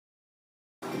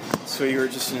So you were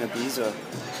just in Ibiza.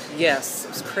 Yes, it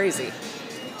was crazy.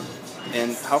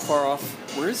 And how far off?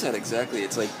 Where is that exactly?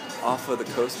 It's like off of the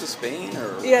coast of Spain,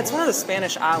 or? Yeah, it's one of the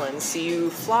Spanish islands. So you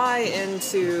can fly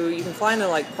into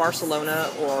like Barcelona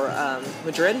or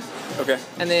Madrid. Okay.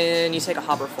 And then you take a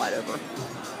hopper flight over.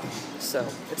 So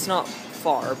it's not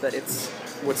far, but it's...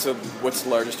 What's the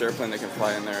largest airplane that can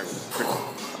fly in there?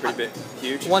 Pretty big,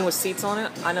 huge? One with seats on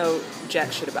it. I know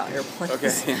jack shit about airplanes.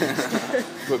 Okay.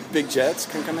 But big jets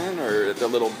can come in, or the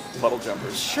little puddle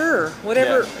jumpers? Sure,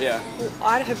 whatever. Yeah.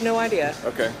 I have no idea.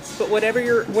 Okay. But wherever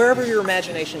your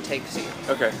imagination takes you.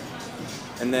 Okay.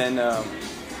 And then,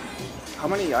 how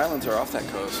many islands are off that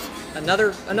coast?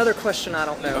 Another question I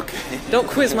don't know. Okay. Don't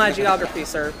quiz my geography,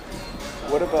 sir.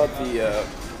 What about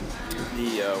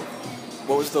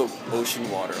what was the ocean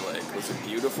water like? Was it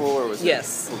beautiful, or was it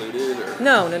polluted? Or?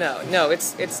 No.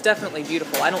 It's definitely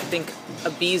beautiful. I don't think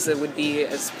Ibiza would be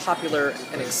as popular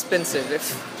and expensive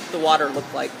if the water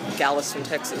looked like Galveston,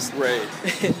 Texas. Right.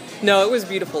 No, it was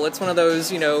beautiful. It's one of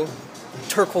those,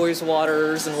 turquoise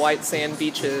waters and white sand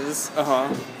beaches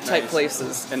type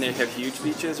places. And they have huge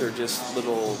beaches, or just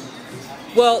little...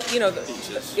 Well,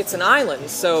 beaches? It's an island,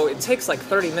 so it takes like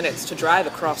 30 minutes to drive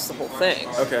across the whole thing.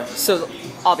 Okay. So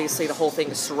obviously the whole thing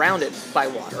is surrounded by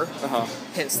water,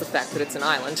 hence the fact that it's an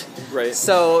island. Right.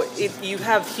 So you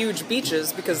have huge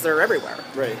beaches because they're everywhere.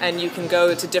 Right. And you can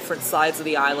go to different sides of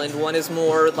the island. One is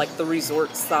more like the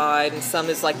resort side, and some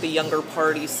is like the younger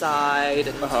party side,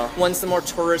 and one's the more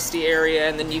touristy area,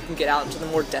 and then you can get out into the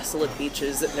more desolate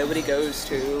beaches that nobody goes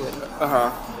to. And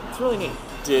it's really neat.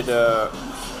 Did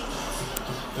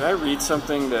I read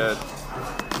something that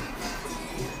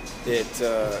is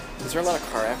there a lot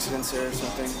of car accidents there or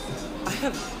something?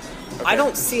 I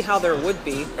don't see how there would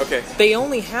be. Okay. They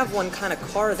only have one kind of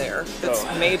car there that's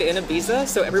made in Ibiza,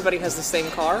 so everybody has the same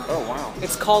car. Oh, wow.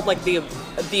 It's called like the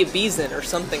Ibizan or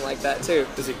something like that too.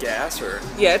 Is it gas or?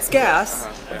 Yeah, it's gas,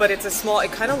 but it's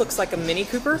it kind of looks like a Mini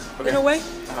Cooper in a way.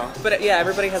 But yeah,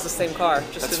 everybody has the same car,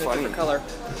 just in a different color.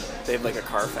 They have like a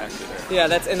car factory there. Yeah,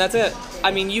 that's it. I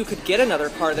mean, you could get another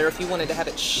car there if you wanted to have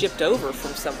it shipped over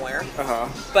from somewhere.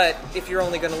 But if you're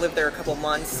only going to live there a couple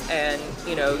months and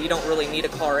you don't really need a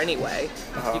car anyway,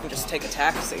 you can just take a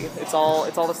taxi. It's all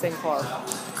the same car.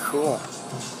 Cool.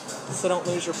 So don't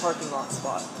lose your parking lot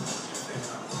spot.